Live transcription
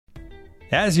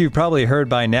As you've probably heard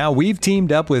by now, we've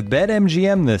teamed up with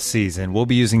BetMGM this season. We'll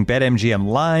be using BetMGM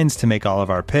lines to make all of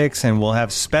our picks, and we'll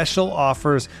have special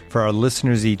offers for our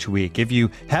listeners each week. If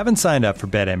you haven't signed up for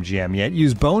BetMGM yet,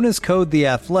 use bonus code The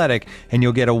Athletic, and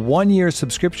you'll get a 1-year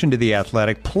subscription to The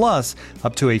Athletic, plus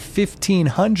up to a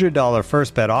 $1,500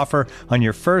 first bet offer on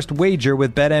your first wager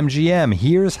with BetMGM.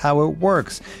 Here's how it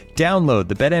works. Download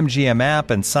the BetMGM app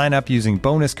and sign up using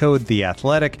bonus code The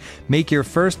Athletic. Make your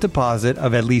first deposit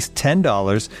of at least $10.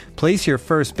 Place your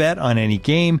first bet on any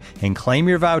game and claim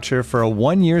your voucher for a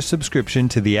 1-year subscription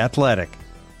to The Athletic.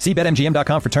 See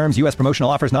BetMGM.com for terms. U.S. promotional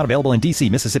offers not available in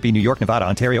D.C., Mississippi, New York, Nevada,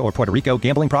 Ontario, or Puerto Rico.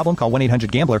 Gambling problem? Call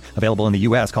 1-800-GAMBLER. Available in the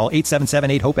U.S. Call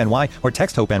 877-8-HOPE-NY or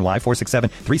text HOPE-NY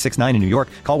 467-369 in New York.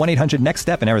 Call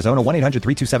 1-800-NEXT-STEP in Arizona.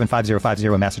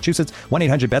 1-800-327-5050 in Massachusetts.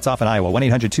 1-800-BETS-OFF in Iowa.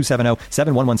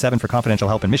 1-800-270-7117 for confidential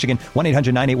help in Michigan.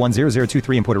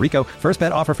 1-800-981-0023 in Puerto Rico. First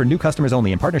bet offer for new customers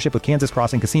only in partnership with Kansas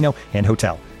Crossing Casino and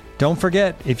Hotel. Don't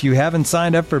forget, if you haven't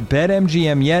signed up for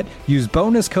BetMGM yet, use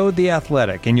bonus code The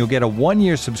Athletic, and you'll get a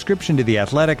 1-year subscription to The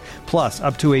Athletic, plus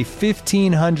up to a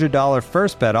 $1,500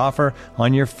 first bet offer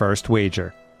on your first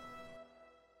wager.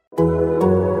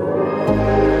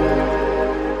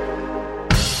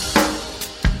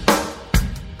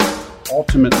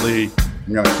 Ultimately,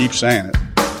 I'm going to keep saying it.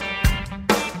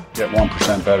 Get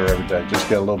 1% better every day. Just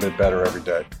get a little bit better every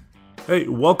day. Hey,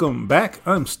 welcome back.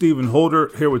 I'm Stephen Holder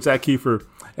here with Zach Kiefer,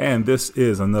 and this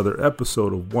is another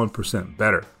episode of 1%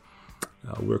 Better.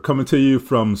 We're coming to you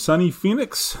from sunny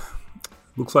Phoenix.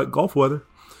 Looks like golf weather.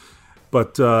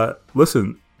 But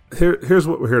listen, here's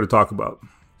what we're here to talk about.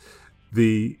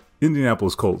 The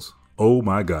Indianapolis Colts. Oh,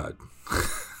 my God.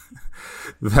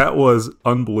 That was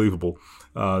unbelievable.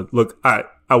 Look, I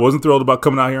wasn't thrilled about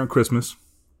coming out here on Christmas,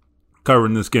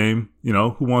 covering this game. You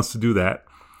know, who wants to do that?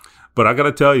 But I got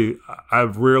to tell you,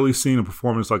 I've rarely seen a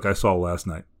performance like I saw last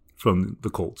night from the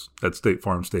Colts at State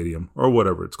Farm Stadium, or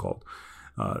whatever it's called.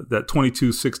 That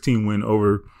 22-16 win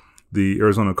over the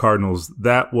Arizona Cardinals,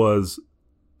 that was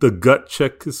the gut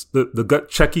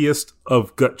checkiest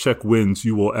of gut check wins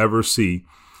you will ever see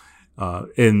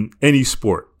in any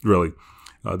sport, really.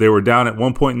 They were down at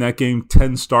one point in that game,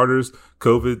 10 starters.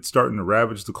 COVID starting to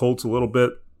ravage the Colts a little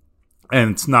bit.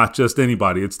 And it's not just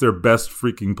anybody. It's their best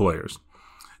freaking players.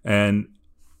 And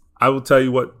I will tell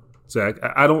you what, Zach,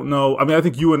 I don't know. I mean, I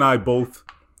think you and I both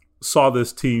saw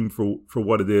this team for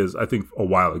what it is, I think, a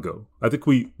while ago. I think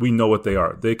we know what they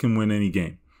are. They can win any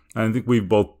game. I think we've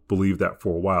both believed that for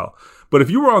a while. But if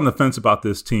you were on the fence about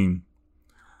this team,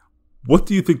 what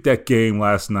do you think that game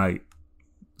last night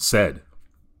said?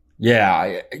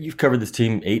 Yeah, you've covered this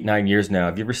team 8-9 years now.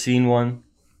 Have you ever seen one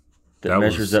that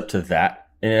measures up to that?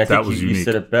 And I think you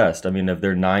said it best. I mean, of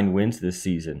their 9 wins this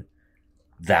season,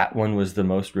 that one was the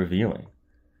most revealing.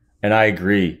 And I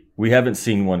agree. We haven't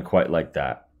seen one quite like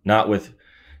that. Not with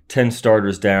 10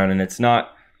 starters down. And it's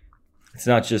not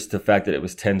just the fact that it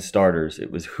was 10 starters. It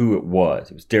was who it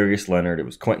was. It was Darius Leonard. It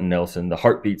was Quentin Nelson, the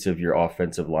heartbeats of your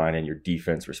offensive line and your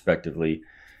defense, respectively.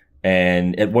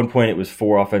 And at one point, it was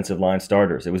 4 offensive line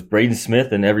starters. It was Braden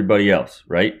Smith and everybody else,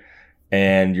 right?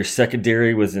 And your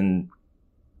secondary was in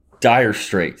dire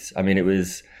straits. I mean, it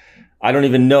was, I don't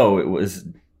even know. It was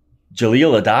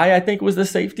Jaleel Adai, I think, was the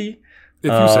safety.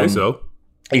 If you say so.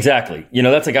 Exactly. You know,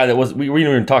 that's a guy that we weren't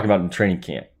even talking about in training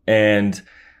camp. And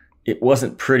it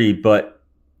wasn't pretty, but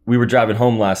we were driving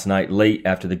home last night late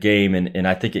after the game, and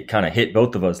I think it kind of hit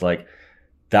both of us like,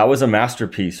 that was a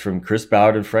masterpiece from Chris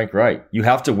Ballard and Frank Reich. You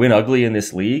have to win ugly in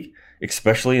this league,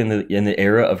 especially in the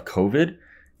era of COVID.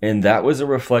 And that was a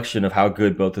reflection of how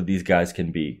good both of these guys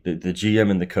can be, the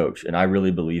GM and the coach. And I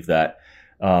really believe that.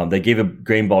 They gave a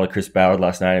grain ball to Chris Ballard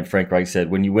last night, and Frank Reich said,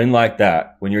 when you win like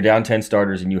that, when you're down 10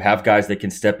 starters and you have guys that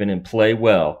can step in and play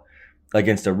well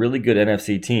against a really good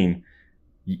NFC team,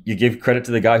 you give credit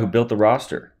to the guy who built the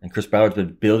roster. And Chris Ballard's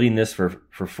been building this for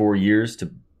 4 years to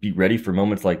be ready for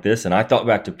moments like this. And I thought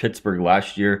back to Pittsburgh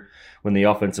last year when the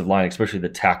offensive line, especially the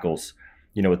tackles,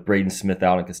 you know, with Braden Smith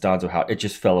out and Costanzo, how it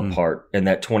just fell apart and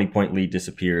that 20-point lead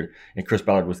disappeared. And Chris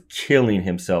Ballard was killing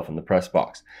himself in the press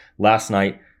box. Last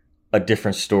night, a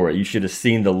different story. You should have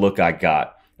seen the look I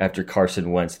got after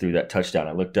Carson Wentz threw that touchdown.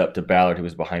 I looked up to Ballard, who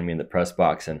was behind me in the press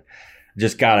box, and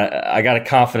I got a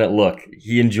confident look.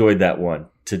 He enjoyed that one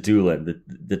to Doolin,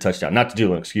 the touchdown. Not to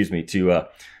Doolin, excuse me, to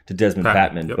Desmond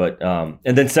Patman. Yep. But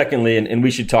and then secondly, and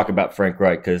we should talk about Frank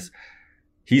Reich, because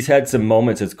he's had some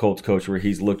moments as Colts coach where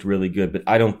he's looked really good, but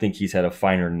I don't think he's had a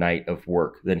finer night of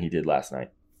work than he did last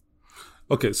night.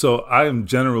 Okay, so I am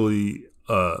generally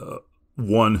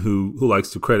one who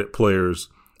likes to credit players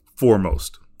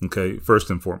foremost, okay, first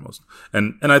and foremost.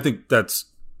 And I think that's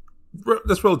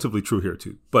that's relatively true here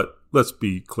too. But let's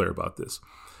be clear about this.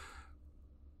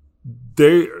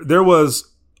 There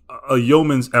was a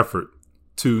yeoman's effort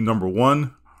to, number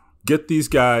one, get these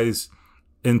guys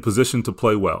in position to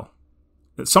play well.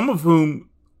 Some of whom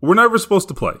were never supposed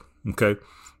to play. Okay,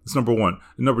 that's number one.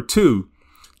 And number two,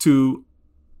 to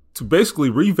basically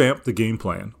revamp the game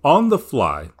plan on the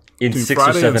fly in 6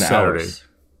 or 7 hours.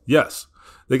 Yes.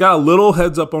 They got a little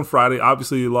heads up on Friday.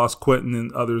 Obviously, they lost Quentin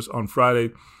and others on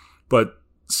Friday. But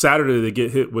Saturday, they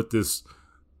get hit with this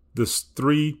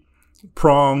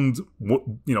 3-pronged,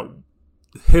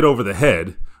 hit over the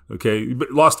head. Okay. You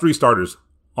lost 3 starters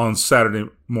on Saturday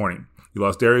morning. You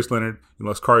lost Darius Leonard, you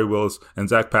lost Khari Willis, and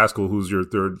Zach Pascal, who's your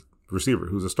third receiver,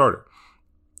 who's a starter.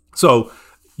 So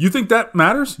you think that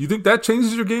matters? You think that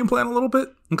changes your game plan a little bit?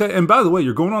 Okay. And by the way,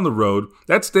 you're going on the road.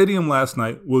 That stadium last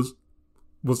night was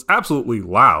absolutely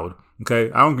loud.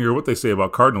 Okay. I don't care what they say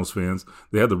about Cardinals fans.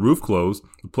 They had the roof closed.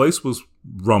 The place was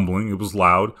rumbling. It was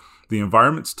loud. The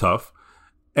environment's tough.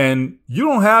 And you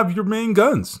don't have your main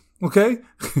guns. Okay.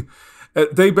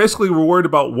 They basically were worried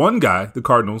about one guy, the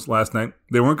Cardinals, last night.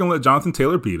 They weren't going to let Jonathan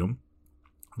Taylor beat him.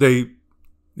 They,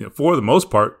 for the most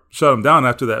part, shut him down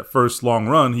after that first long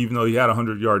run, even though he had a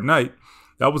 100-yard night.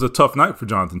 That was a tough night for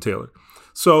Jonathan Taylor.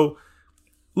 So,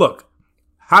 look,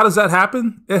 how does that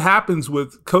happen? It happens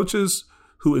with coaches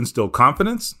who instill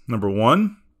confidence, number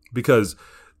one, because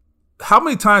how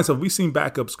many times have we seen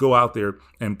backups go out there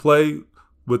and play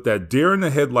with that deer in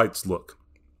the headlights look?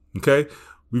 Okay?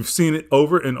 We've seen it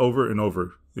over and over and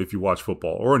over if you watch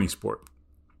football or any sport.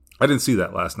 I didn't see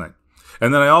that last night.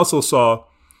 And then I also saw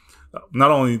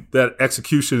not only that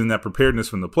execution and that preparedness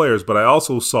from the players, but I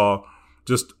also saw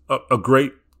just a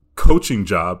great coaching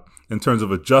job in terms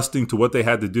of adjusting to what they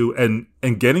had to do and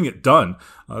getting it done.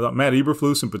 Matt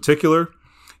Eberflus in particular,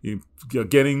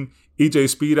 getting EJ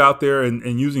Speed out there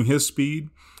and using his speed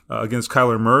against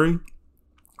Kyler Murray.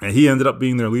 And he ended up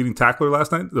being their leading tackler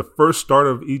last night. The first start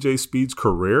of EJ Speed's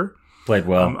career. Played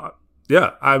well.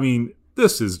 I mean,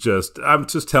 this is I'm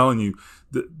just telling you,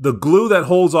 the glue that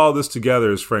holds all this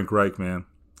together is Frank Reich, man.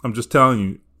 I'm just telling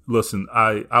you, listen,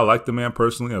 I like the man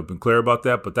personally. I've been clear about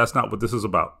that, but that's not what this is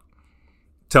about.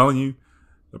 Telling you,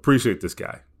 appreciate this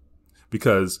guy.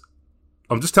 Because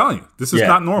I'm just telling you, this is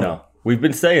not normal. No. We've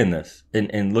been saying this.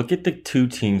 And look at the 2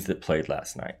 teams that played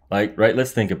last night. Like, right,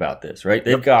 let's think about this, right?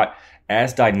 They've got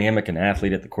as dynamic an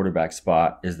athlete at the quarterback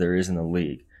spot as there is in the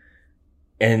league.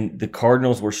 And the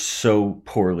Cardinals were so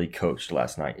poorly coached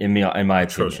last night, in my opinion.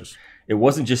 Atrocious. It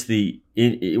wasn't just the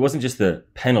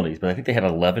penalties, but I think they had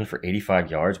 11 for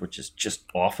 85 yards, which is just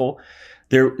awful.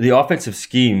 The offensive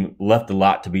scheme left a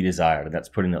lot to be desired, and that's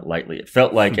putting it lightly. It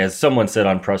felt like, as someone said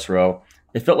on press row,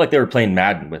 it felt like they were playing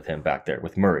Madden with him back there,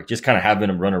 with Murray, just kind of having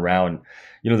him run around.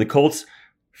 The Colts,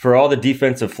 for all the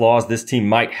defensive flaws this team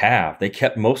might have, they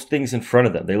kept most things in front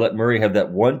of them. They let Murray have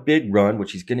that one big run,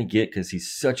 which he's going to get because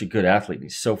he's such a good athlete and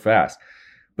he's so fast.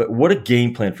 But what a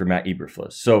game plan for Matt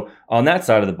Eberflus. So on that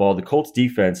side of the ball, the Colts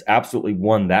defense absolutely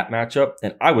won that matchup.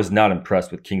 And I was not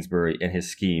impressed with Kingsbury and his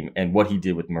scheme and what he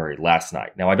did with Murray last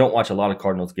night. Now, I don't watch a lot of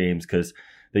Cardinals games because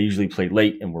they usually play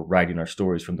late and we're writing our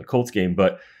stories from the Colts game.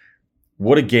 But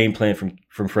what a game plan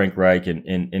from Frank Reich.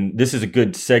 And this is a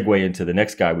good segue into the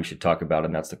next guy we should talk about,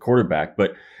 and that's the quarterback.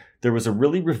 But there was a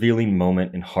really revealing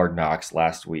moment in Hard Knocks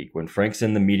last week when Frank's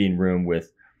in the meeting room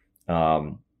with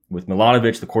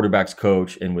Milanovic, the quarterback's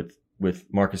coach, and with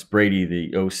Marcus Brady,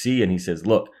 the OC, and he says,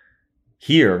 look,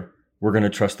 here we're going to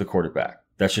trust the quarterback.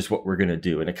 That's just what we're going to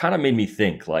do. And it kind of made me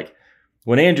think, like,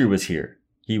 when Andrew was here,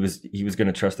 he was going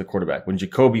to trust the quarterback. When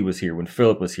Jacoby was here, when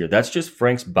Phillip was here, that's just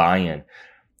Frank's buy-in.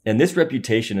 And this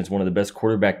reputation as one of the best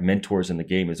quarterback mentors in the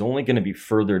game is only going to be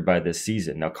furthered by this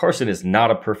season. Now, Carson is not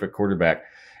a perfect quarterback,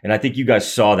 and I think you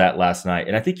guys saw that last night,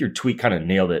 and I think your tweet kind of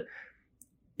nailed it.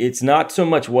 It's not so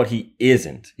much what he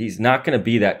isn't. He's not going to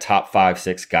be that top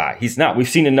 5-6 guy. He's not. We've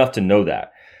seen enough to know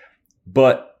that.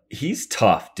 But he's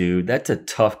tough, dude. That's a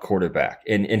tough quarterback.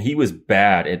 And he was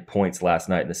bad at points last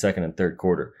night in the second and third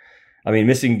quarter. I mean,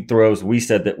 missing throws, we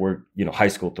said that were, high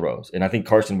school throws. And I think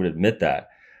Carson would admit that.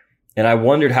 And I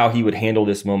wondered how he would handle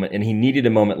this moment. And he needed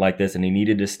a moment like this, and he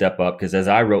needed to step up because, as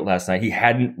I wrote last night, he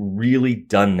hadn't really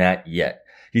done that yet.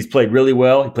 He's played really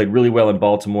well. He played really well in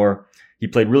Baltimore. He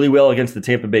played really well against the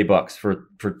Tampa Bay Bucks for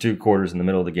 2 quarters in the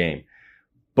middle of the game.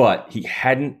 But he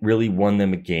hadn't really won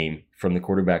them a game from the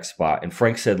quarterback spot. And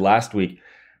Frank said last week,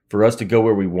 for us to go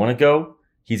where we want to go,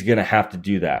 he's going to have to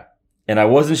do that. And I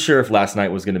wasn't sure if last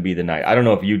night was going to be the night. I don't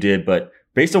know if you did, but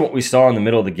based on what we saw in the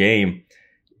middle of the game,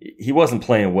 he wasn't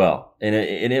playing well. And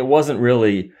it wasn't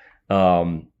really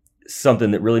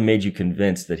something that really made you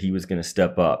convinced that he was going to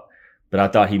step up. but I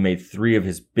thought he made 3 of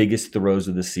his biggest throws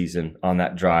of the season on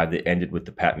that drive that ended with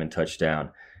the Patman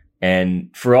touchdown. And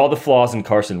for all the flaws in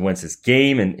Carson Wentz's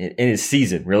game and in his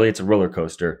season, really, it's a roller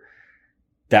coaster.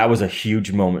 That was a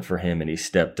huge moment for him, and he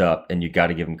stepped up, and you got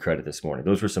to give him credit this morning.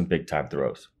 Those were some big-time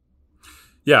throws.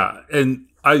 Yeah, and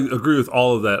I agree with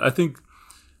all of that. I think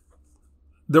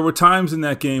there were times in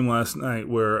that game last night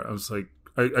where I was like,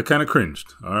 I kind of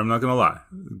cringed. I'm not going to lie.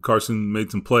 Carson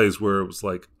made some plays where it was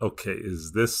like, okay,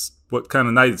 is this what kind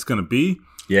of night it's going to be?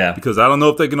 Yeah. Because I don't know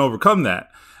if they can overcome that.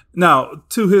 Now,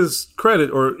 to his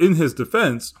credit, or in his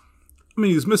defense, I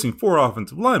mean, he was missing 4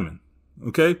 offensive linemen,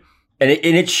 okay? And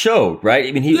it showed, right?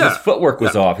 I mean, his footwork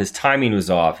was off. His timing was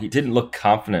off. He didn't look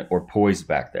confident or poised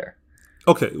back there.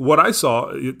 Okay, what I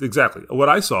saw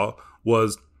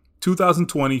was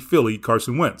 2020 Philly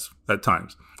Carson Wentz at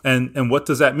times. And what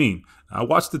does that mean? I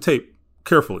watched the tape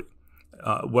carefully.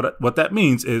 What that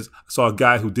means is I saw a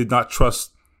guy who did not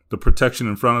trust the protection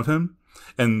in front of him.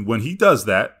 And when he does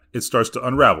that, it starts to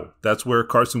unravel. That's where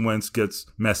Carson Wentz gets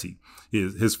messy.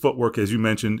 His footwork, as you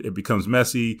mentioned, it becomes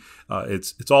messy.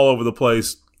 It's all over the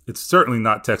place. It's certainly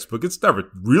not textbook. It's never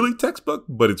really textbook,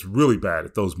 but it's really bad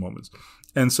at those moments.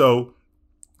 And so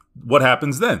what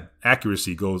happens then?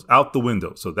 Accuracy goes out the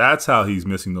window. So that's how he's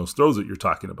missing those throws that you're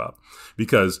talking about,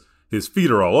 because his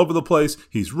feet are all over the place.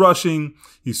 He's rushing.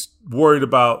 He's worried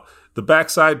about the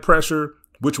backside pressure,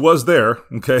 which was there,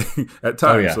 okay, at times.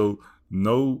 Oh, yeah. So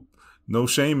no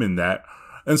shame in that.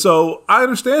 And so I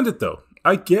understand it, though.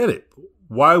 I get it.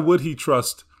 Why would he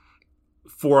trust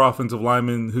 4 offensive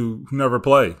linemen who never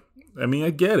play? I mean, I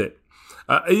get it.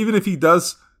 Even if he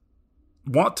does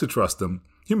want to trust them,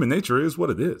 human nature is what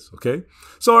it is, okay?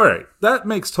 So, all right, that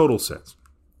makes total sense.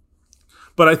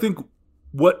 But I think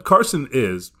what Carson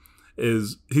is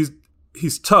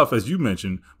he's tough, as you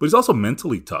mentioned, but he's also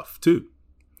mentally tough, too.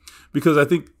 Because I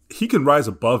think he can rise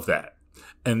above that.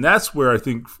 And that's where I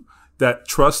think that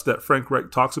trust that Frank Reich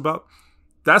talks about,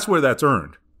 that's where that's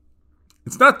earned.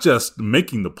 It's not just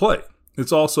making the play.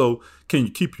 It's also, can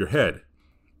you keep your head?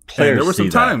 Players and there were some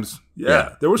times,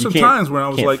 there were some times when I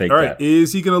was like, all right,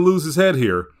 is he going to lose his head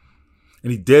here?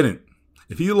 And he didn't.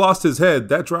 If he lost his head,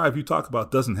 that drive you talk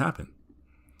about doesn't happen.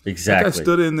 Exactly. That guy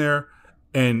stood in there,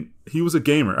 and he was a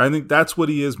gamer. I think that's what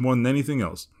he is more than anything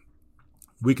else.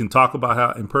 We can talk about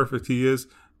how imperfect he is,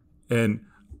 and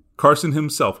Carson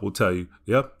himself will tell you,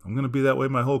 yep, I'm going to be that way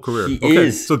my whole career. He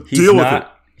is. So deal with it.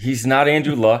 He's not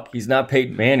Andrew Luck. He's not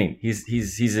Peyton Manning.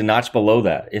 He's a notch below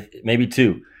that, if maybe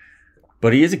 2.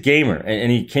 But he is a gamer.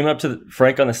 And he came up to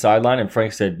Frank on the sideline, and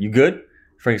Frank said, you good?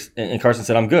 And Carson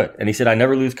said, I'm good. And he said, I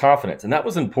never lose confidence. And that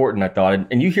was important, I thought.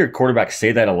 And you hear quarterbacks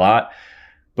say that a lot.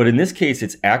 But in this case,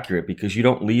 it's accurate because you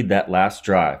don't lead that last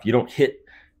drive. You don't hit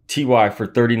T.Y. for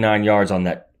 39 yards on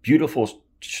that beautiful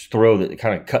throw that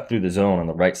kind of cut through the zone on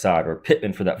the right side, or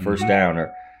Pittman for that first down,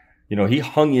 or he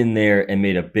hung in there and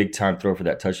made a big-time throw for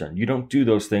that touchdown. You don't do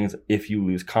those things if you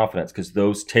lose confidence, because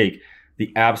those take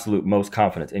the absolute most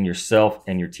confidence in yourself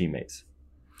and your teammates.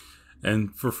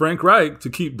 And for Frank Reich to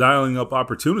keep dialing up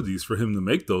opportunities for him to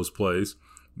make those plays,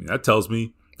 I mean, that tells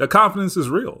me that confidence is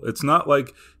real. It's not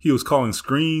like he was calling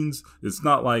screens. It's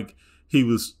not like he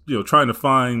was, trying to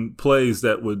find plays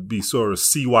that would be sort of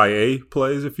CYA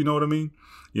plays, if you know what I mean.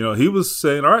 He was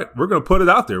saying, all right, we're going to put it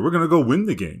out there. We're going to go win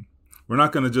the game. We're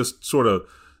not going to just sort of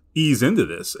ease into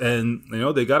this. And,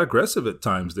 they got aggressive at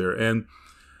times there. And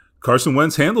Carson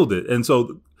Wentz handled it. And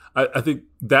so I think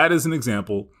that is an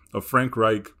example of Frank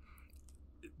Reich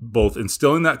both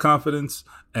instilling that confidence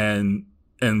and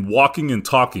walking and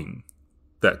talking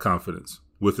that confidence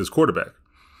with his quarterback.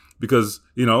 Because,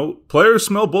 players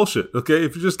smell bullshit, okay?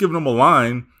 If you're just giving them a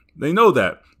line, they know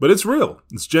that. But it's real.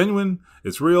 It's genuine.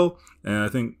 It's real. And I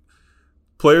think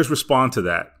players respond to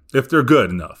that if they're good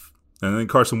enough. And I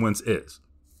think Carson Wentz is.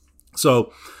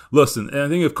 So, listen, and I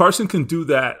think if Carson can do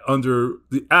that under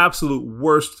the absolute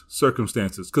worst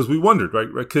circumstances, because we wondered,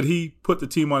 right? Could he put the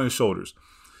team on his shoulders?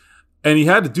 And he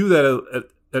had to do that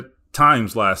at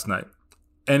times last night.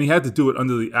 And he had to do it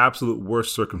under the absolute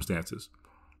worst circumstances.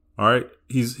 All right?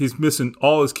 He's missing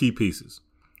all his key pieces.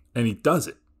 And he does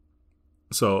it.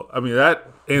 So, I mean, that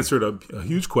answered a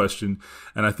huge question.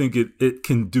 And I think it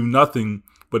can do nothing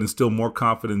but instill more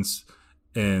confidence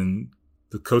in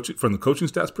the coaching, from the coaching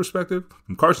staff's perspective,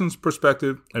 from Carson's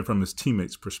perspective, and from his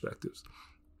teammates' perspectives.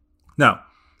 Now,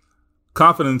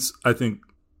 confidence, I think,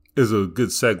 is a good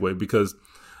segue, because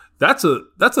that's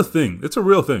a thing. It's a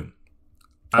real thing.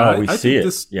 We see it.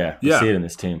 We see it in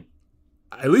this team.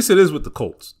 At least it is with the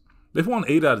Colts. They've won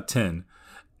 8 out of 10.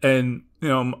 And,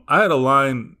 I had a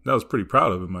line that I was pretty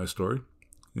proud of in my story.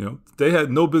 They had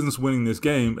no business winning this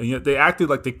game, and yet they acted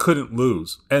like they couldn't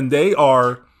lose. And they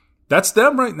are That's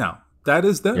them right now. That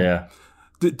is them. Yeah.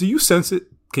 Do you sense it?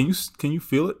 Can you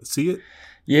feel it? See it?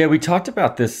 Yeah, we talked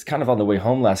about this kind of on the way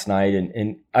home last night,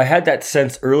 and I had that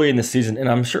sense early in the season, and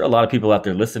I'm sure a lot of people out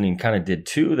there listening kind of did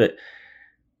too, that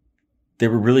they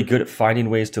were really good at finding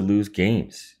ways to lose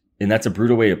games. And that's a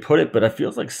brutal way to put it, but I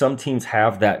feel like some teams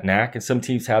have that knack and some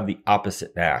teams have the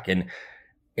opposite knack. And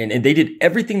they did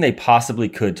everything they possibly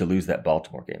could to lose that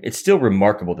Baltimore game. It's still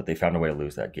remarkable that they found a way to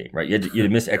lose that game, right? You had to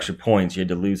miss extra points. You had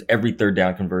to lose every third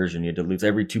down conversion. You had to lose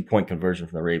every 2-point conversion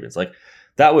from the Ravens. Like,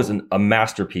 that was a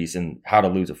masterpiece in how to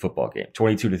lose a football game.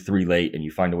 22-3 late, and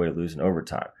you find a way to lose in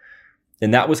overtime.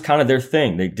 And that was kind of their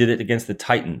thing. They did it against the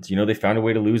Titans. They found a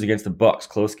way to lose against the Bucs,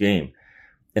 close game.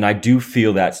 And I do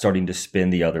feel that starting to spin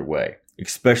the other way,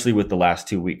 especially with the last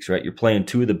 2 weeks, right? You're playing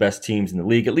two of the best teams in the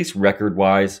league, at least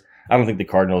record-wise. I don't think the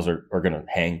Cardinals are going to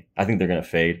hang. I think they're going to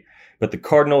fade. But the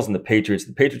Cardinals and the Patriots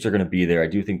are going to be there. I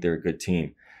do think they're a good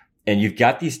team. And you've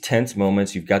got these tense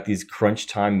moments. You've got these crunch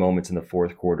time moments in the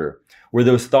fourth quarter where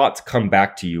those thoughts come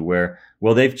back to you where,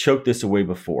 well, they've choked this away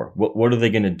before. What are they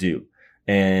going to do?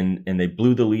 And they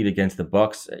blew the lead against the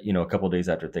Bucs, a couple of days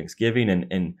after Thanksgiving.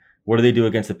 And what do they do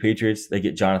against the Patriots? They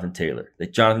get Jonathan Taylor.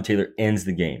 Jonathan Taylor ends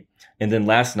the game. And then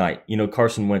last night,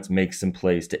 Carson Wentz makes some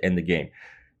plays to end the game.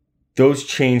 Those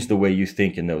change the way you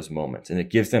think in those moments, and it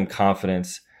gives them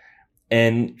confidence.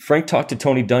 And Frank talked to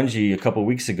Tony Dungy a couple of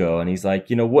weeks ago, and he's like,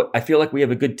 what? I feel like we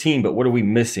have a good team, but what are we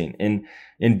missing? And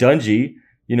Dungy,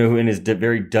 who in his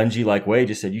very Dungy-like way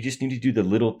just said, you just need to do the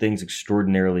little things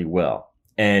extraordinarily well.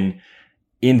 And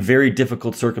in very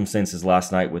difficult circumstances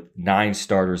last night with 9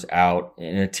 starters out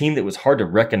and a team that was hard to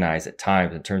recognize at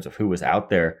times in terms of who was out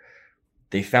there,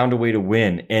 they found a way to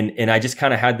win. And I just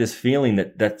kind of had this feeling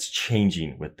that that's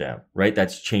changing with them, right?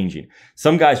 That's changing.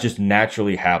 Some guys just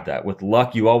naturally have that. With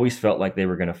luck, you always felt like they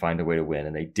were going to find a way to win,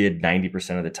 and they did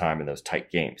 90% of the time in those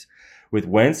tight games. With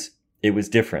Wentz, it was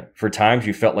different. For times,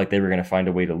 you felt like they were going to find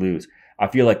a way to lose. I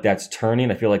feel like that's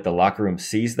turning. I feel like the locker room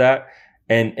sees that.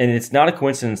 And it's not a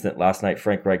coincidence that last night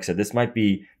Frank Reich said this might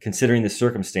be, considering the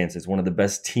circumstances, one of the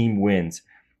best team wins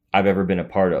I've ever been a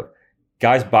part of.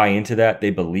 Guys buy into that. They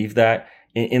believe that.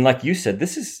 And like you said,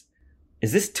 is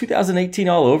this 2018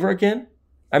 all over again?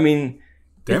 I mean,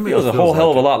 it feels a whole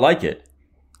hell of a lot like it.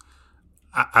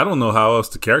 I don't know how else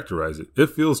to characterize it. It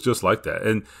feels just like that.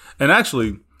 And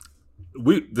actually,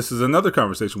 this is another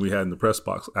conversation we had in the press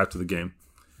box after the game.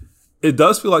 It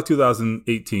does feel like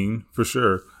 2018 for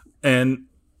sure. And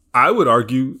I would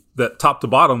argue that top to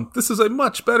bottom, this is a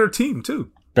much better team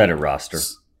too. Better roster.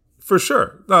 For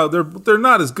sure. No, they're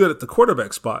not as good at the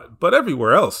quarterback spot, but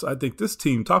everywhere else, I think this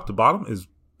team, top to bottom, is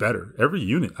better. Every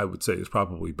unit, I would say, is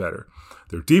probably better.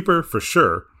 They're deeper for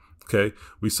sure. Okay,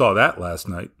 we saw that last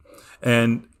night,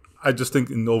 and I just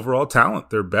think in overall talent,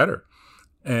 they're better.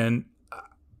 And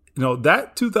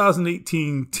that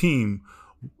 2018 team,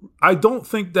 I don't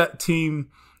think that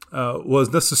team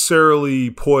was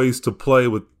necessarily poised to play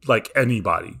with like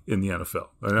anybody in the NFL.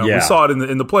 We saw it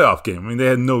in the playoff game. I mean, they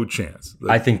had no chance.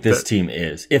 I think this team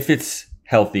is, if it's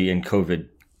healthy and COVID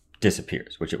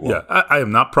disappears, which it won't. Yeah, I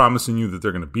am not promising you that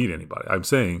they're going to beat anybody. I'm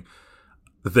saying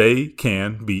they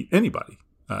can beat anybody.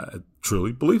 I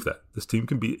truly believe that this team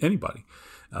can beat anybody.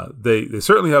 They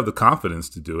certainly have the confidence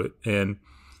to do it, and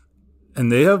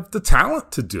they have the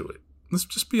talent to do it. Let's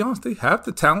just be honest. They have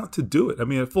the talent to do it. I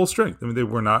mean, at full strength. I mean, they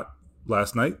were not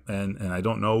last night, and I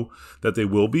don't know that they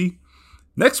will be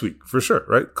next week for sure,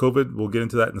 right? COVID, we'll get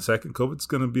into that in a second. COVID's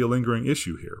going to be a lingering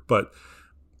issue here. But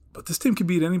this team can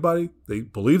beat anybody. They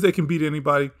believe they can beat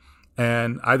anybody,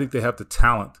 and I think they have the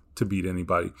talent to beat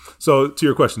anybody. So to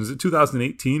your question, is it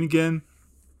 2018 again?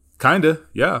 Kind of,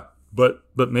 yeah. But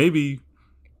maybe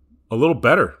a little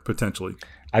better, potentially.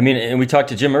 I mean, and we talked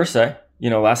to Jim Irsay,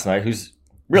 last night, who's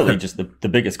really just the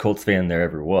biggest Colts fan there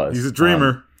ever was. He's a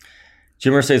dreamer.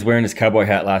 Jim Irsay is wearing his cowboy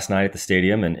hat last night at the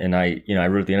stadium, and I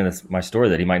wrote at the end of my story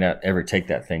that he might not ever take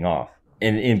that thing off.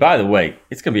 And by the way,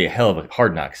 it's going to be a hell of a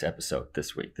Hard Knocks episode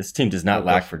this week. This team does not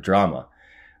lack for drama.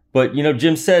 But,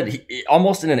 Jim said,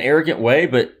 almost in an arrogant way,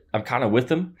 but I'm kind of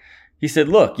with him. He said,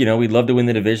 look, we'd love to win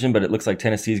the division, but it looks like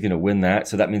Tennessee's going to win that.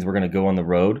 So that means we're going to go on the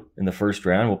road in the first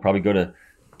round. We'll probably go to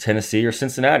Tennessee or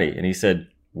Cincinnati. And he said,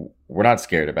 we're not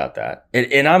scared about that.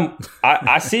 And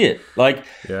I see it. Like,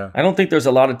 yeah. I don't think there's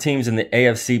a lot of teams in the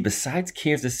AFC besides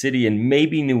Kansas City and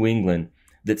maybe New England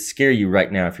that scare you right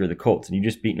now if you're the Colts. And you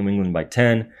just beat New England by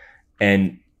 10.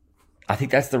 And I think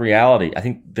that's the reality. I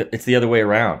think that it's the other way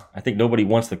around. I think nobody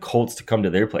wants the Colts to come to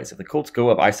their place. If the Colts go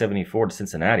up I-74 to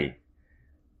Cincinnati,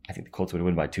 I think the Colts would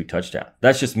win by 2 touchdowns.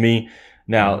 That's just me.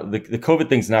 Now, the COVID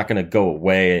thing's not going to go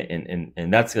away,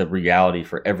 and that's a reality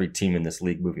for every team in this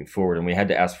league moving forward. And we had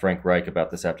to ask Frank Reich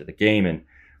about this after the game, and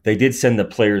they did send the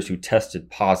players who tested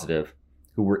positive,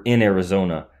 who were in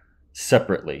Arizona,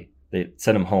 separately. They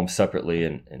sent them home separately,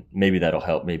 and maybe that'll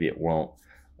help, maybe it won't.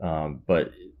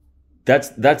 But that's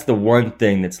the one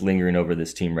thing that's lingering over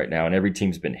this team right now. And every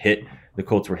team's been hit. The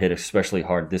Colts were hit especially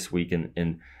hard this week,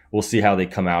 and we'll see how they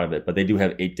come out of it. But they do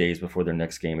have 8 days before their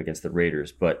next game against the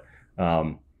Raiders. But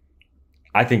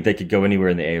I think they could go anywhere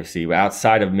in the AFC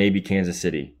outside of maybe Kansas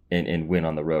City and win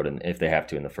on the road, and if they have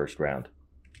to in the first round.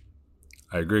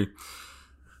 I agree.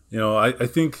 I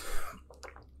think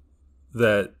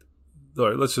that, all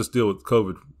right, let's just deal with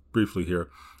COVID briefly here.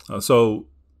 So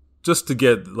just to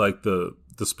get like the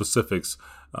specifics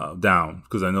down,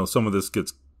 because I know some of this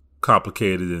gets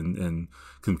complicated and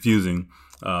confusing.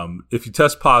 If you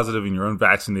test positive and you're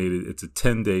unvaccinated, it's a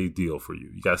 10-day deal for you.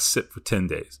 You got to sit for 10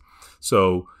 days.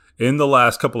 So in the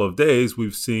last couple of days,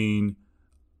 we've seen,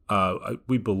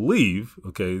 we believe,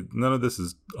 okay, none of this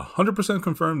is 100%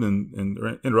 confirmed,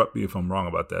 and interrupt me if I'm wrong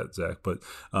about that, Zach, but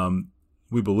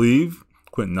we believe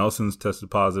Quentin Nelson's tested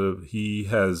positive. He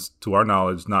has, to our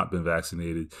knowledge, not been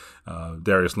vaccinated.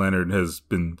 Darius Leonard has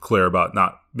been clear about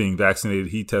not being vaccinated.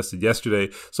 He tested yesterday.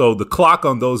 So the clock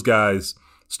on those guys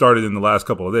started in the last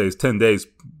couple of days. 10 days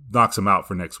knocks them out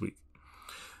for next week.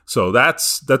 So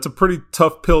that's a pretty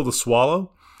tough pill to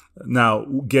swallow. Now,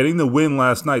 getting the win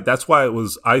last night, that's why it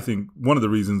was, I think, one of the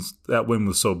reasons that win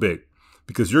was so big.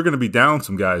 Because you're going to be down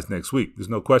some guys next week. There's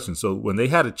no question. So when they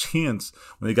had a chance,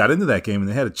 when they got into that game and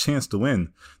they had a chance to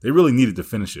win, they really needed to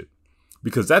finish it.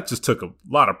 Because that just took a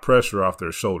lot of pressure off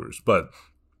their shoulders. But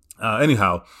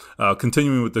anyhow,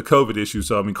 continuing with the COVID issue.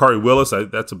 So, I mean, Kari Willis,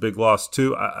 that's a big loss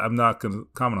too. I'm not going to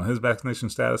comment on his vaccination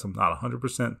status. I'm not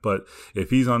 100%. But if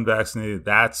he's unvaccinated,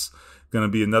 that's going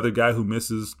to be another guy who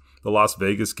misses the Las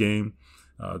Vegas game.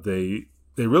 They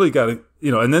really got to,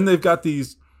 and then they've got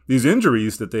these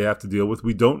injuries that they have to deal with.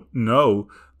 We don't know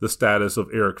the status of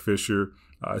Eric Fisher.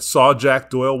 I saw Jack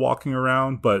Doyle walking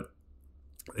around, but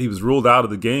he was ruled out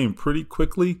of the game pretty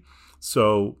quickly.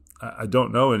 So I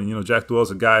don't know. And, Jack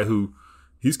Doyle's a guy who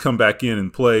he's come back in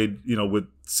and played, with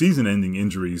season-ending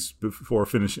injuries before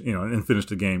and finished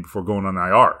the game before going on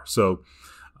IR. So,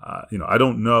 I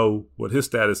don't know what his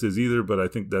status is either, but I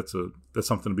think that's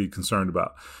something to be concerned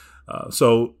about.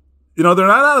 They're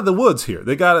not out of the woods here.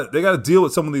 They got to deal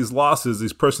with some of these losses.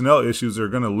 These personnel issues are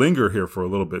going to linger here for a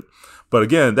little bit. But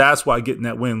again, that's why getting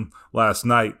that win last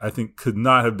night, I think, could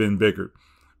not have been bigger,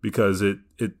 because it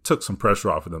took some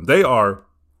pressure off of them. They are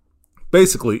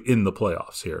basically in the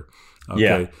playoffs here. Okay?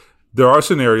 Yeah. There are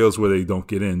scenarios where they don't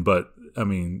get in, but I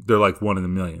mean, they're like 1 in a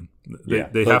million.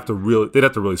 They'd have to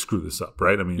really screw this up,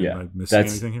 right? I mean, am I missing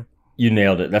anything here? You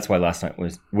nailed it. That's why last night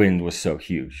win was so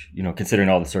huge. Considering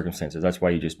all the circumstances, that's why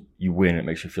you win. It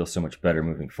makes you feel so much better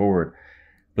moving forward.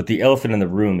 But the elephant in the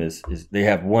room is they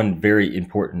have one very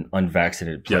important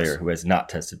unvaccinated player who has not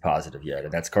tested positive yet,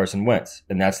 and that's Carson Wentz.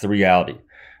 And that's the reality.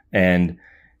 And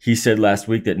he said last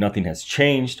week that nothing has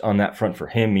changed on that front for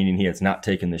him, meaning he has not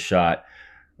taken the shot.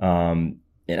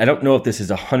 And I don't know if this is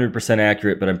 100%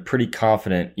 accurate, but I'm pretty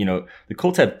confident. The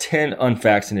Colts have 10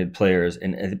 unvaccinated players,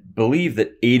 and I believe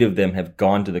that 8 of them have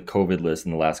gone to the COVID list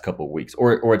in the last couple of weeks,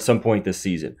 or at some point this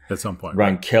season. At some point.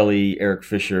 Ryan Kelly, Eric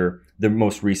Fisher, the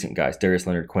most recent guys, Darius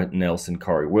Leonard, Quentin Nelson,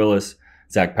 Kari Willis,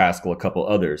 Zach Pascal, a couple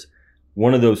others.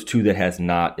 One of those 2 that has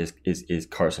not is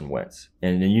Carson Wentz.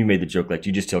 And then you made the joke, like,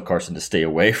 you just tell Carson to stay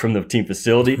away from the team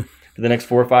facility for the next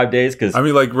 4 or 5 days? Because I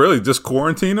mean, like, really, just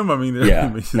quarantine him? I mean,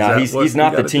 yeah. Now, he's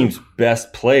not the team's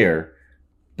best player,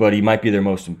 but he might be their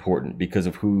most important because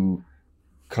of who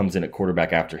comes in at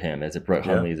quarterback after him. Is it Brett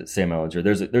Hundley? Is it Sam Ehlinger?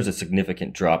 There's a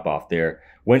significant drop off there.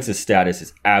 Wentz's status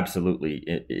is absolutely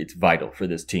it's vital for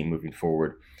this team moving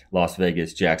forward. Las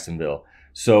Vegas, Jacksonville.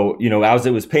 So, as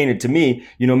it was painted to me,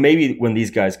 maybe when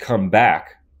these guys come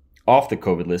back off the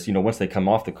COVID list, once they come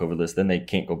off the COVID list, then they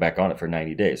can't go back on it for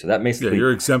 90 days. So that basically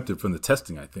you're exempted from the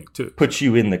testing, I think, too. Puts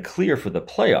you in the clear for the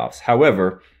playoffs.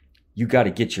 However, you got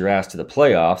to get your ass to the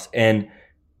playoffs, and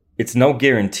it's no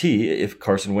guarantee if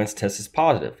Carson Wentz tests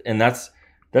positive. And that's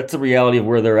the reality of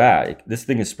where they're at. This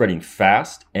thing is spreading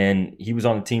fast, and he was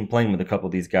on a team playing with a couple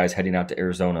of these guys heading out to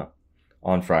Arizona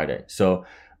on Friday. So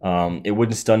it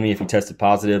wouldn't stun me if he tested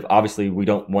positive. Obviously, we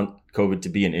don't want COVID to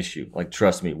be an issue. Like,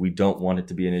 trust me, we don't want it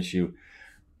to be an issue.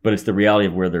 But it's the reality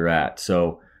of where they're at.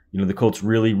 So, the Colts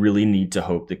really, really need to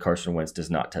hope that Carson Wentz does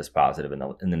not test positive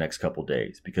in the next couple of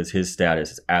days, because his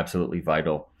status is absolutely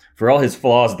vital. For all his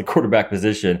flaws at the quarterback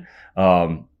position,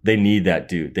 they need that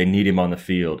dude. They need him on the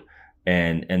field.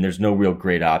 And there's no real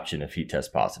great option if he tests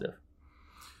positive.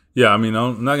 Yeah, I mean,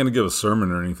 I'm not going to give a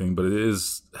sermon or anything, but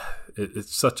it's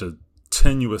such a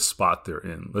tenuous spot they're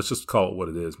in. Let's just call it what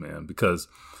it is, man. Because,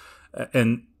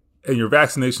 and And your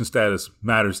vaccination status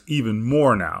matters even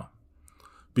more now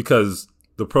because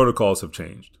the protocols have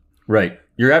changed. Right.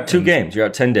 You're out 2 games. You're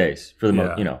out 10 days for the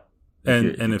month, you know.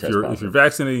 If you're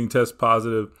vaccinating, test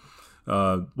positive,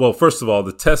 well, first of all,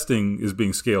 the testing is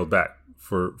being scaled back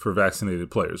for vaccinated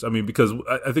players. I mean, because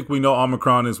I think we know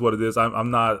Omicron is what it is.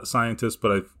 I'm not a scientist,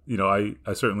 but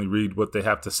I certainly read what they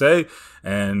have to say,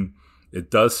 and it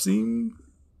does seem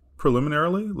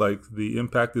preliminarily like the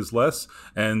impact is less.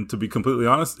 And to be completely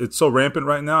honest, it's so rampant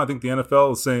right now. I think the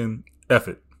NFL is saying, F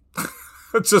it.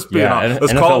 Let's just be honest.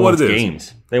 Let's call it what it is.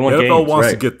 Games. They want the NFL games, wants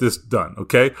right. to get this done,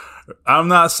 okay? I'm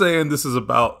not saying this is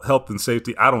about health and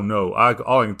safety. I don't know.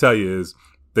 All I can tell you is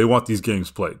they want these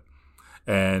games played.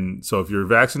 And so if you're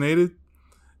vaccinated,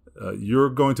 you're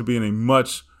going to be in a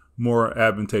much more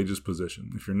advantageous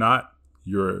position. If you're not,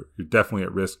 you're definitely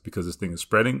at risk because this thing is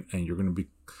spreading and you're going to be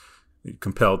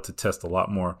compelled to test a lot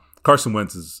more. Carson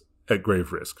Wentz is at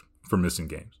grave risk for missing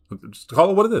games. Just call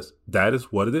it what it is. That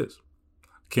is what it is.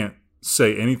 Can't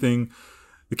say anything.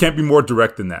 It can't be more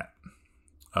direct than that.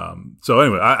 So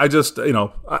anyway, I just,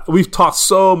 we've talked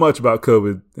so much about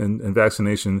COVID and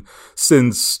vaccination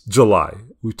since July.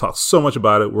 We've talked so much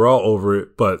about it. We're all over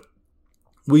it, but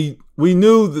we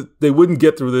knew that they wouldn't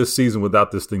get through this season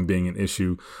without this thing being an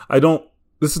issue.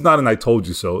 This is not an I told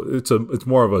you so. It's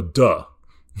more of a duh.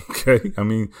 Okay. I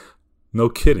mean, no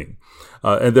kidding.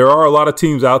 And there are a lot of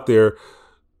teams out there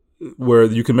where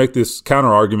you can make this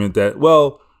counter argument that,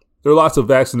 well, there are lots of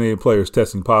vaccinated players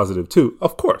testing positive too.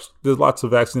 Of course, there's lots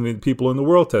of vaccinated people in the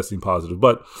world testing positive,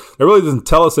 but it really doesn't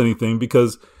tell us anything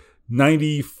because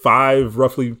 95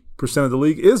 roughly percent of the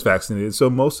league is vaccinated.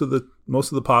 So most of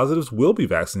the positives will be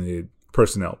vaccinated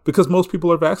personnel because most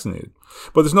people are vaccinated.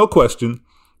 But there's no question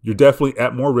you're definitely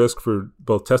at more risk for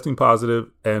both testing positive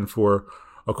and for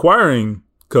acquiring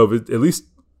COVID, at least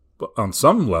on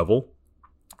some level.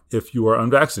 If you are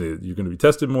unvaccinated, you're going to be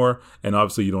tested more, and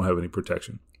obviously you don't have any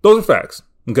protection. Those are facts,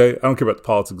 okay? I don't care about the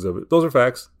politics of it. Those are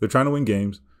facts. They're trying to win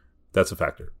games. That's a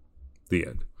factor. The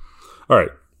end. All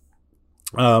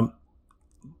right.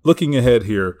 Looking ahead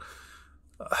here,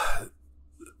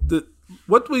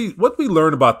 what we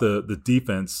learned about the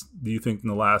defense, do you think, in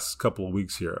the last couple of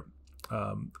weeks here?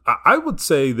 I would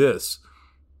say this.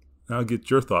 I'll get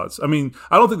your thoughts. I mean,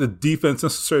 I don't think the defense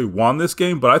necessarily won this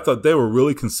game, but I thought they were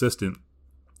really consistent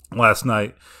last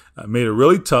night. Made it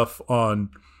really tough on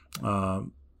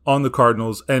the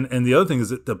Cardinals. And the other thing is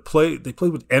that they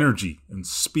played with energy and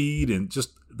speed and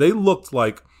just they looked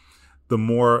like they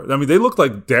looked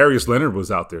like Darius Leonard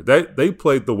was out there. They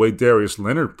played the way Darius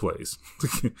Leonard plays.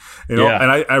 And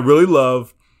I really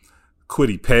love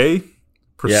Kwity Paye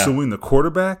pursuing the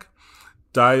quarterback.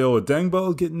 Dayo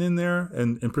Odeyingbo getting in there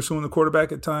and pursuing the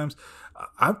quarterback at times.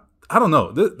 I don't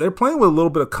know. They're playing with a little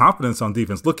bit of confidence on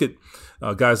defense. Look at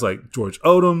guys like George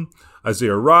Odom,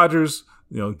 Isaiah Rodgers,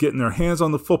 getting their hands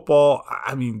on the football.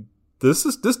 I mean, this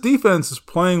defense is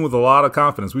playing with a lot of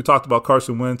confidence. We talked about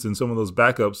Carson Wentz and some of those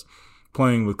backups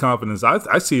playing with confidence.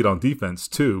 I see it on defense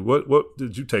too. What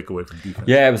did you take away from defense?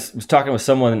 Yeah, I was talking with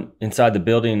someone inside the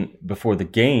building before the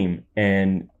game,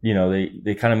 and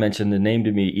they kind of mentioned the name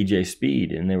to me, EJ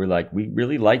Speed, and they were like, "We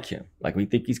really like him. Like, we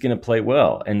think he's going to play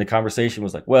well." And the conversation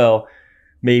was like, "Well,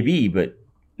 maybe, but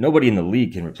nobody in the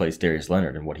league can replace Darius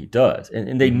Leonard and what he does."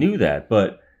 And they knew that,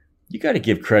 but you got to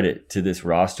give credit to this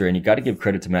roster, and you got to give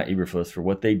credit to Matt Eberflus for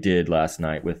what they did last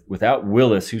night without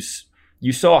Willis, who's.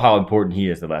 You saw how important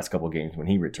he is the last couple of games when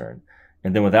he returned.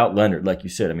 And then without Leonard, like you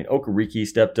said, I mean, Okereke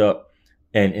stepped up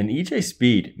and EJ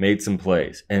Speed made some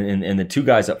plays. And the two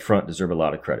guys up front deserve a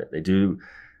lot of credit. They do,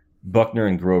 Buckner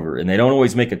and Grover. And they don't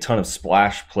always make a ton of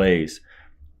splash plays.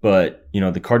 But,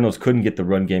 the Cardinals couldn't get the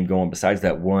run game going besides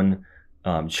that one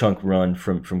chunk run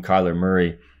from Kyler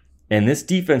Murray. And this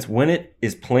defense, when it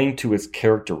is playing to its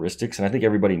characteristics, and I think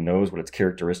everybody knows what its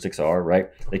characteristics are,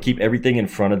 right? They keep everything in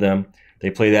front of them. They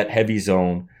play that heavy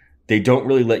zone. They don't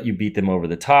really let you beat them over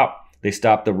the top. They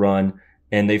stop the run,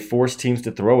 and they force teams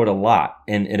to throw it a lot.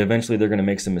 And eventually they're going to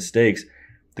make some mistakes.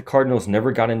 The Cardinals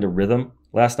never got into rhythm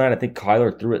last night. I think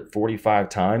Kyler threw it 45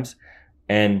 times.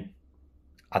 And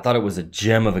I thought it was a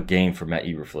gem of a game for Matt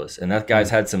Eberflus. And that guy's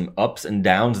had some ups and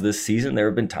downs this season. There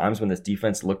have been times when this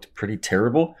defense looked pretty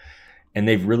terrible. And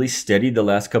they've really steadied the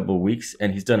last couple of weeks.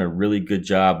 And he's done a really good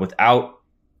job without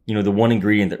the one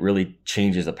ingredient that really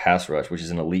changes a pass rush, which is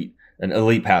an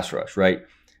elite pass rush, right?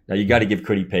 Now you got to give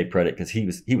Kwity Paye credit because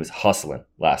he was hustling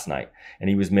last night and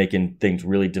he was making things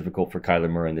really difficult for Kyler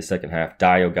Murray in the second half.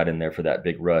 Dayo got in there for that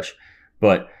big rush,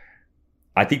 but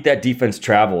I think that defense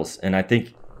travels, and I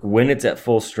think when it's at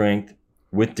full strength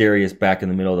with Darius back in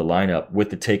the middle of the lineup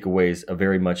with the takeaways,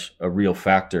 very much a real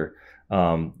factor.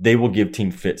 they will give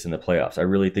team fits in the playoffs. I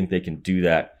really think they can do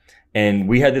that. And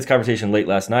we had this conversation late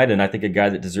last night, and I think a guy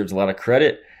that deserves a lot of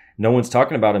credit, no one's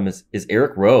talking about him, is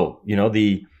Eric Rowe.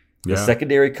 The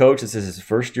secondary coach. This is his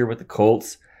first year with the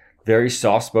Colts. Very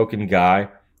soft-spoken guy.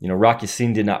 Rock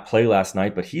Ya-Sin did not play last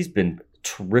night, but he's been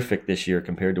terrific this year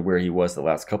compared to where he was the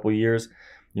last couple of years.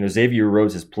 Xavier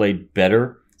Rhodes has played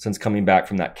better since coming back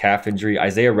from that calf injury.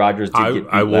 Isaiah Rodgers did get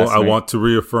beat last night. I want to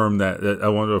reaffirm that. I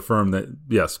want to affirm that,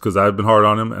 yes, because I've been hard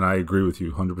on him, and I agree with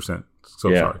you 100%.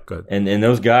 So sorry. Go ahead. And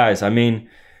those guys,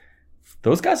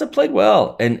 those guys have played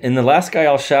well. And the last guy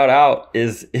I'll shout out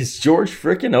is George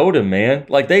freaking Odom, man.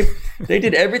 Like they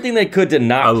did everything they could to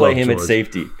not play him at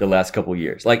safety the last couple of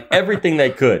years. Like everything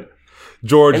they could.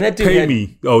 George, pay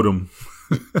me, Odom.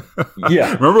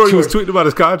 Yeah. Remember when he was tweeting about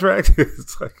his contract?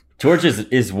 It's like George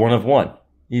is one of one.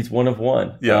 He's one of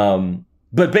one. Yeah.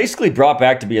 But basically brought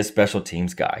back to be a special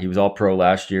teams guy. He was all pro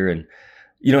last year and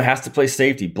has to play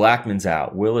safety. Blackman's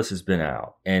out. Willis has been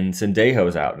out. And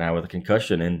Sendejo's out now with a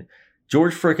concussion. And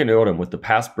George freaking Odom with the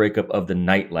pass breakup of the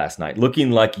night last night.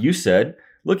 Looking like you said,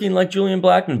 looking like Julian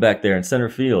Blackman back there in center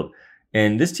field.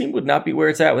 And this team would not be where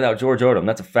it's at without George Odom.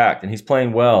 That's a fact. And he's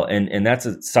playing well. And that's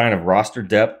a sign of roster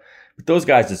depth. But those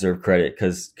guys deserve credit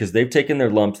because they've taken their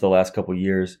lumps the last couple of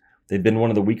years. They've been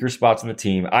one of the weaker spots on the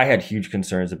team. I had huge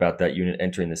concerns about that unit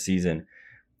entering the season.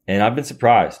 And I've been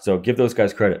surprised. So give those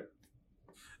guys credit.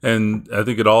 And I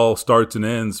think it all starts and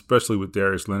ends, especially with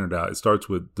Darius Leonard out. It starts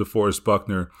with DeForest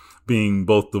Buckner being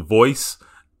both the voice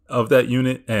of that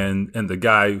unit and the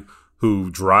guy who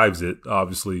drives it,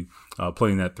 obviously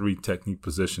playing that 3 technique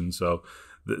position. So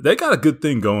they got a good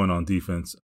thing going on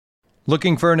defense.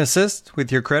 Looking for an assist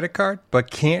with your credit card,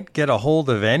 but can't get a hold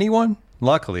of anyone?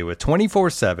 Luckily, with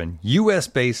 24/7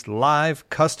 U.S.-based live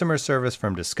customer service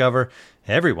from Discover,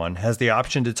 everyone has the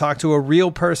option to talk to a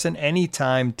real person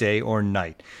anytime, day or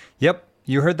night. Yep,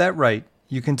 you heard that right.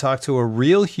 You can talk to a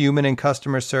real human in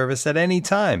customer service at any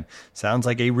time. Sounds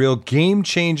like a real game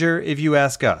changer if you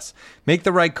ask us. Make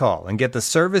the right call and get the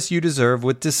service you deserve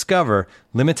with Discover.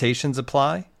 Limitations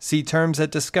apply. See terms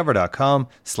at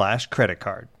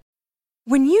discover.com/creditcard.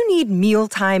 When you need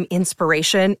mealtime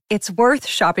inspiration, it's worth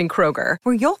shopping Kroger,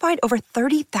 where you'll find over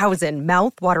 30,000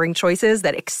 mouth-watering choices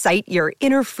that excite your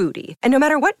inner foodie. And no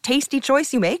matter what tasty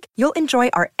choice you make, you'll enjoy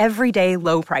our everyday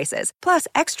low prices, plus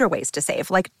extra ways to save,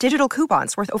 like digital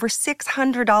coupons worth over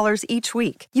 $600 each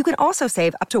week. You can also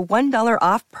save up to $1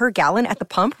 off per gallon at the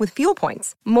pump with fuel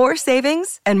points. More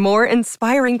savings and more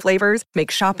inspiring flavors make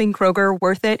shopping Kroger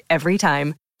worth it every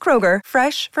time. Kroger,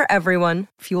 fresh for everyone.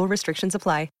 Fuel restrictions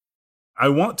apply. I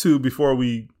want to, before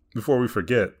we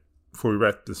forget, before we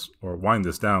wrap this or wind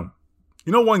this down,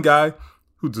 one guy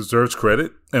who deserves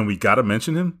credit, and we got to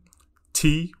mention him,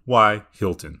 T.Y.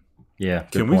 Hilton. Yeah.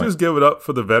 Can we just give it up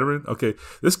for the veteran? Okay.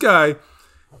 This guy,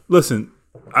 listen,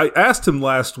 I asked him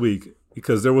last week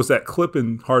because there was that clip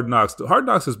in Hard Knocks. Hard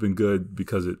Knocks has been good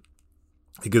because it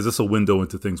gives us a window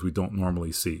into things we don't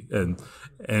normally see. And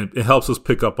it helps us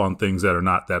pick up on things that are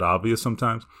not that obvious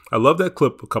sometimes. I love that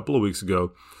clip a couple of weeks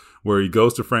ago where he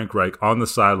goes to Frank Reich on the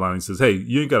sideline. He says, "Hey,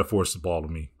 you ain't got to force the ball to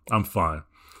me. I'm fine.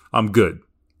 I'm good."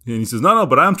 And he says, "No,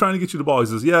 but I'm trying to get you the ball." He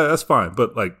says, "Yeah, that's fine.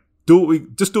 But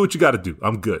just do what you got to do.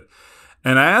 I'm good."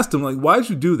 And I asked him, why'd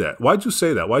you do that? Why'd you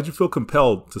say that? Why'd you feel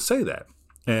compelled to say that?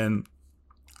 And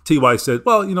T.Y. said,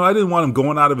 "Well, I didn't want him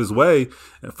going out of his way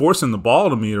and forcing the ball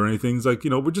to me or anything. He's like,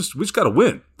 we just got to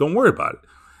win. Don't worry about it."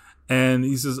 And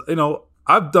he says,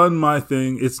 "I've done my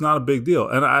thing. It's not a big deal."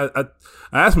 And I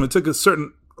asked him, it took a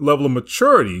certain level of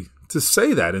maturity to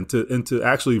say that and to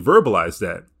actually verbalize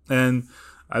that. And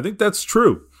I think that's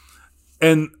true.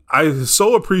 And I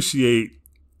so appreciate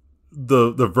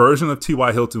the version of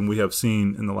T.Y. Hilton we have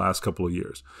seen in the last couple of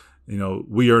years.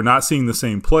 We are not seeing the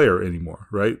same player anymore,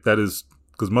 right? That is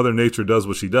because Mother Nature does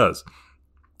what she does.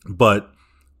 But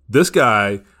this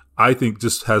guy, I think,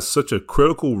 just has such a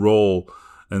critical role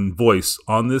and voice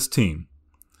on this team.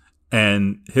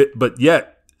 But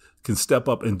yet can step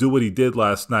up and do what he did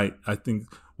last night. I think,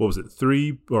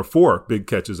 3 or 4 big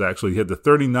catches, actually. He had the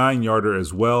 39-yarder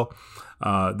as well.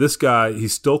 This guy,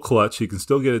 he's still clutch. He can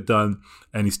still get it done,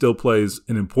 and he still plays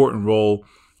an important role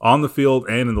on the field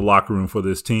and in the locker room for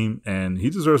this team, and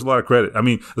he deserves a lot of credit.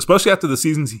 Especially after the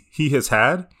seasons he has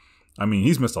had.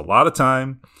 He's missed a lot of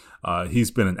time.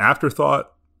 He's been an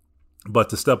afterthought,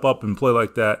 but to step up and play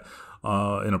like that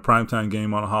in a primetime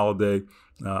game on a holiday,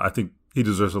 I think he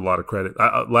deserves a lot of credit.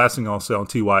 Last thing I'll say on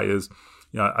T.Y. is,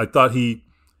 I thought he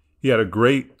had a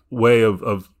great way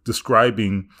of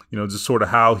describing, just sort of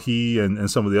how he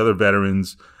and some of the other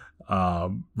veterans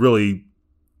really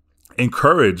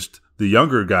encouraged the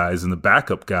younger guys and the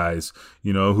backup guys,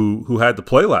 who had to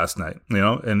play last night,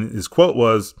 and his quote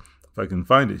was, if I can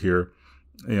find it here,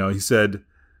 he said,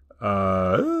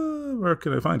 where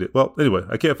can I find it? Well, anyway,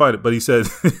 I can't find it, but he said,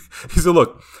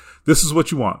 look, this is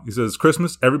what you want. He says, it's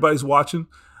Christmas. Everybody's watching.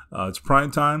 It's prime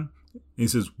time. He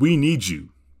says, we need you.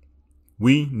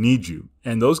 We need you.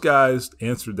 And those guys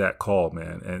answered that call,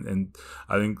 man. And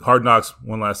I think Hard Knocks,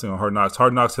 one last thing on Hard Knocks.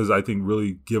 Hard Knocks has, I think,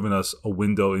 really given us a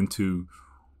window into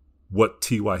what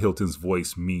T.Y. Hilton's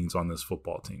voice means on this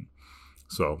football team.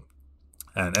 So,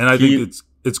 and I think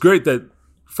it's great that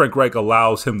Frank Reich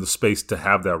allows him the space to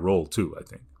have that role too, I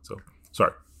think. So,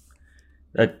 sorry.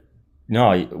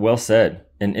 No, well said.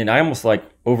 And I almost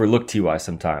overlook T.Y.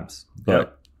 sometimes.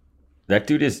 But that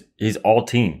dude he's all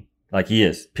team. Like he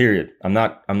is, period. I'm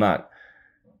not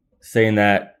saying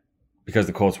that because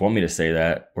the Colts want me to say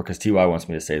that or because T.Y. wants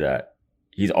me to say that.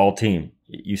 He's all team.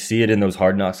 You see it in those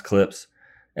Hard Knocks clips.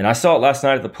 And I saw it last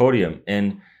night at the podium.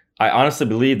 And I honestly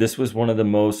believe this was one of the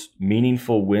most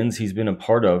meaningful wins he's been a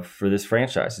part of for this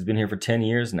franchise. He's been here for 10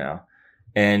 years now.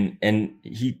 And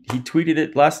he tweeted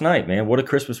it last night, man. What a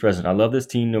Christmas present. I love this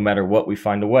team no matter what, we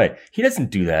find a way. He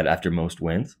doesn't do that after most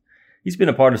wins. He's been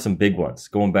a part of some big ones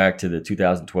going back to the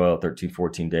 2012, 13,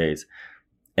 14 days.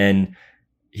 And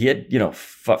he had,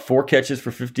 4 catches for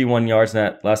 51 yards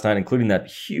last night, including that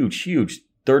huge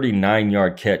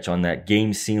 39-yard catch on that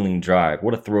game-sealing drive.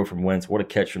 What a throw from Wentz. What a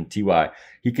catch from T.Y.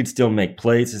 He could still make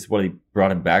plays. This is what he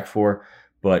brought him back for.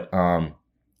 But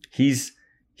he's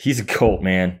a Colt,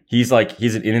 man. He's an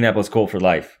Indianapolis Colt for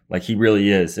life. Like he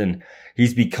really is. And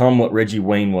he's become what Reggie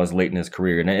Wayne was late in his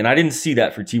career. And I didn't see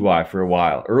that for T.Y. for a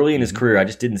while. Early in his career, I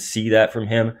just didn't see that from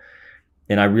him.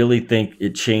 And I really think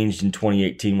it changed in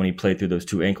 2018 when he played through those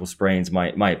 2 ankle sprains.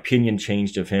 My opinion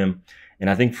changed of him. And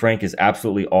I think Frank is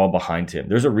absolutely all behind him.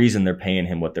 There's a reason they're paying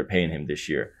him what they're paying him this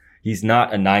year. He's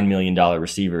not a $9 million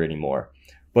receiver anymore.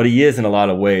 But he is in a lot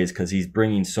of ways because he's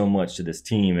bringing so much to this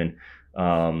team.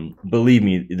 And believe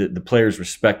me, the players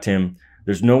respect him.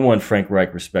 There's no one Frank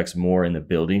Reich respects more in the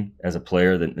building as a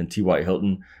player than T.Y.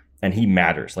 Hilton. And he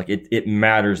matters. Like it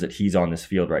matters that he's on this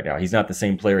field right now. He's not the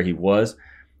same player he was,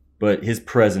 but his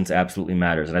presence absolutely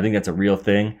matters. And I think that's a real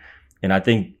thing. And I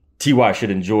think T.Y. should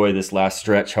enjoy this last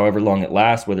stretch, however long it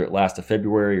lasts, whether it lasts to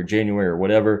February or January or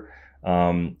whatever.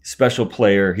 Special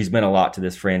player. He's meant a lot to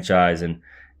this franchise. And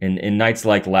nights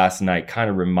like last night kind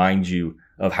of remind you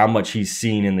of how much he's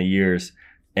seen in the years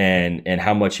and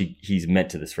how much he's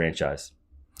meant to this franchise.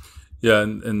 Yeah,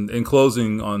 and in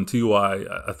closing on T.Y.,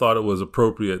 I thought it was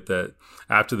appropriate that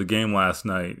after the game last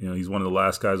night, he's one of the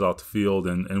last guys off the field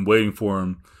and waiting for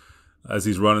him as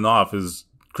he's running off is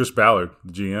Chris Ballard,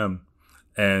 the GM.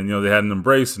 And, they had an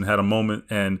embrace and had a moment.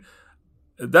 And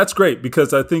that's great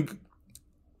because I think,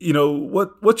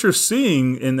 what you're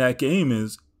seeing in that game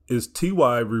is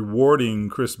T.Y. rewarding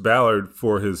Chris Ballard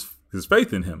for his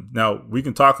faith in him. Now, we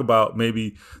can talk about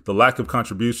maybe the lack of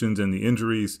contributions and the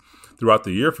injuries throughout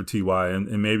the year for T.Y.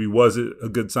 And maybe was it a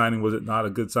good signing? Was it not a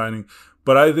good signing?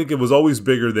 But I think it was always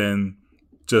bigger than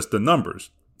just the numbers.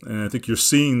 And I think you're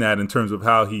seeing that in terms of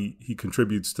how he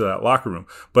contributes to that locker room.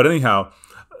 But anyhow,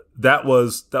 that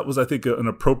was I think an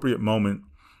appropriate moment.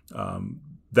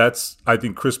 That's I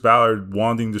think Chris Ballard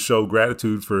wanting to show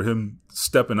gratitude for him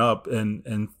stepping up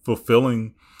and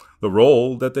fulfilling the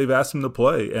role that they've asked him to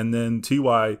play, and then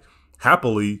T.Y.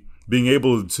 happily being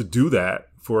able to do that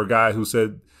for a guy who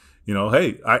said,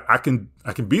 hey, I can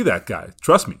be that guy.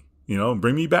 Trust me, and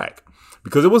bring me back,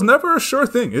 because it was never a sure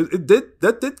thing.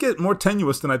 That did get more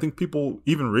tenuous than I think people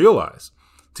even realize.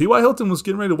 T.Y. Hilton was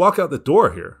getting ready to walk out the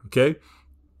door here, okay.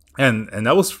 And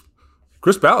that was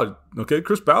Chris Ballard. Okay,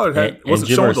 Chris Ballard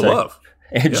wasn't showing the love.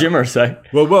 And Jim Irsay.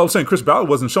 Well, I'm saying Chris Ballard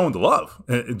wasn't showing the love.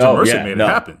 And Jim Irsay made it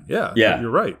happen. Yeah, you're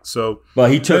right. So, well,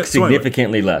 he took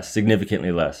significantly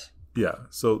less. Yeah.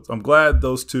 So I'm glad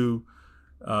those two,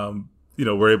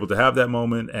 were able to have that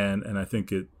moment, and I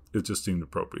think it just seemed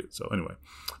appropriate. So anyway,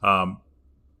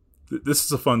 this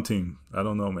is a fun team. I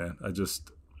don't know, man. I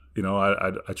just,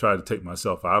 I try to take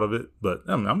myself out of it, but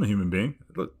I'm a human being.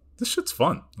 Look, this shit's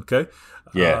fun. Okay.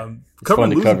 Yeah.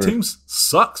 Covering losing teams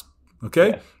sucks.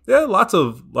 Okay. Yeah. Lots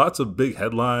of big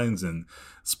headlines and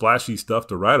splashy stuff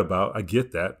to write about. I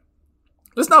get that.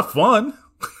 It's not fun.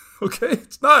 Okay.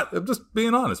 It's not. I'm just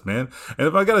being honest, man. And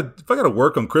if I gotta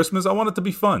work on Christmas, I want it to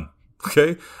be fun.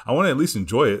 Okay. I want to at least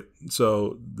enjoy it.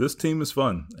 So this team is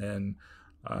fun. And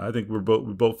I think we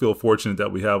both feel fortunate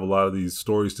that we have a lot of these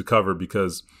stories to cover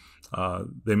because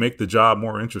they make the job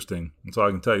more interesting. That's all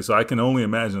I can tell you. So I can only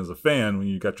imagine as a fan, when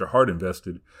you got your heart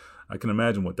invested, I can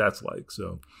imagine what that's like.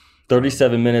 So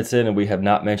 37 minutes in and we have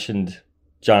not mentioned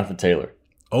Jonathan Taylor.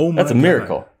 Oh my God. That's a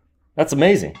miracle. That's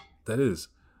amazing. That is.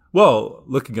 Well,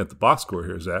 looking at the box score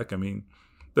here, Zach, I mean,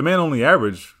 the man only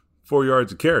averaged 4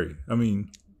 yards a carry. I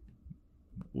mean,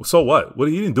 so what?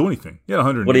 He didn't do anything. He had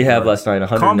 108. What did he have last night?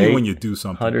 108? Call me when you do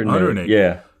something. 108.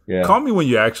 Yeah. Call me when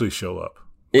you actually show up.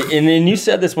 And then you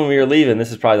said this when we were leaving.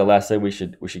 This is probably the last thing we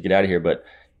should get out of here. But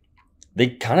they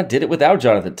kind of did it without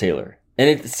Jonathan Taylor. And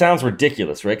it sounds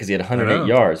ridiculous, right? Because he had 108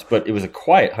 yards. But it was a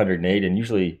quiet 108. And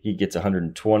usually he gets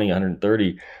 120,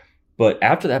 130. But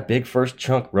after that big first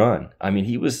chunk run, I mean,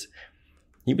 he was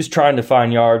trying to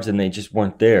find yards and they just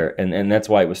weren't there. And that's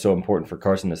why it was so important for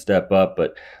Carson to step up.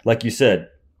 But like you said,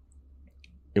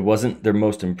 it wasn't their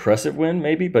most impressive win,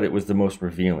 maybe, but it was the most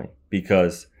revealing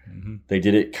because they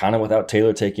did it kind of without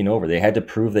Taylor taking over. They had to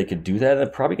prove they could do that, and they're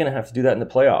probably going to have to do that in the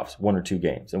playoffs, 1 or 2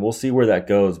 games. And we'll see where that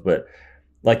goes. But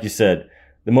like you said,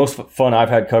 the most fun I've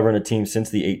had covering a team since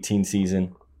the 18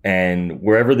 season, and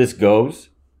wherever this goes,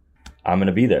 I'm going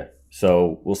to be there.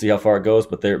 So we'll see how far it goes.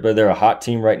 But they're a hot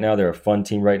team right now. They're a fun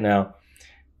team right now.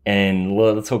 And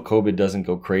let's hope COVID doesn't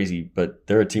go crazy, but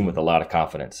they're a team with a lot of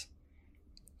confidence.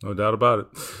 No doubt about it.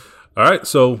 All right,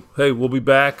 so, hey, we'll be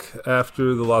back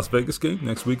after the Las Vegas game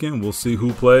next weekend. We'll see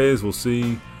who plays. We'll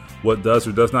see what does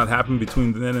or does not happen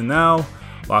between then and now.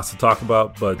 Lots to talk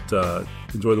about, but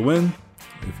enjoy the win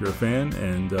if you're a fan,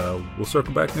 and we'll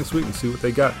circle back next week and see what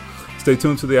they got. Stay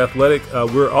tuned to The Athletic.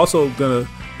 We're also going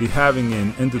to be having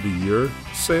an end-of-the-year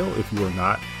sale if you are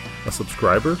not a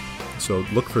subscriber. So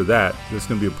look for that. It's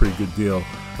going to be a pretty good deal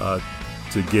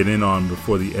to get in on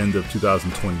before the end of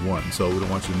 2021. So we don't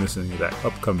want you to miss any of that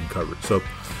upcoming coverage. So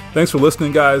thanks for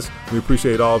listening, guys. We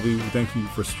appreciate all of you. Thank you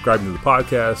for subscribing to the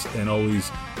podcast and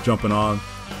always jumping on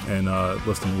and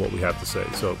listening to what we have to say.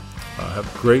 So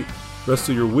have a great rest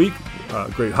of your week,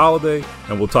 great holiday,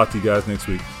 and we'll talk to you guys next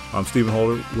week. I'm Stephen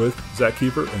Holder with Zach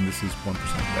Kiefer, and this is 1%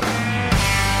 Better.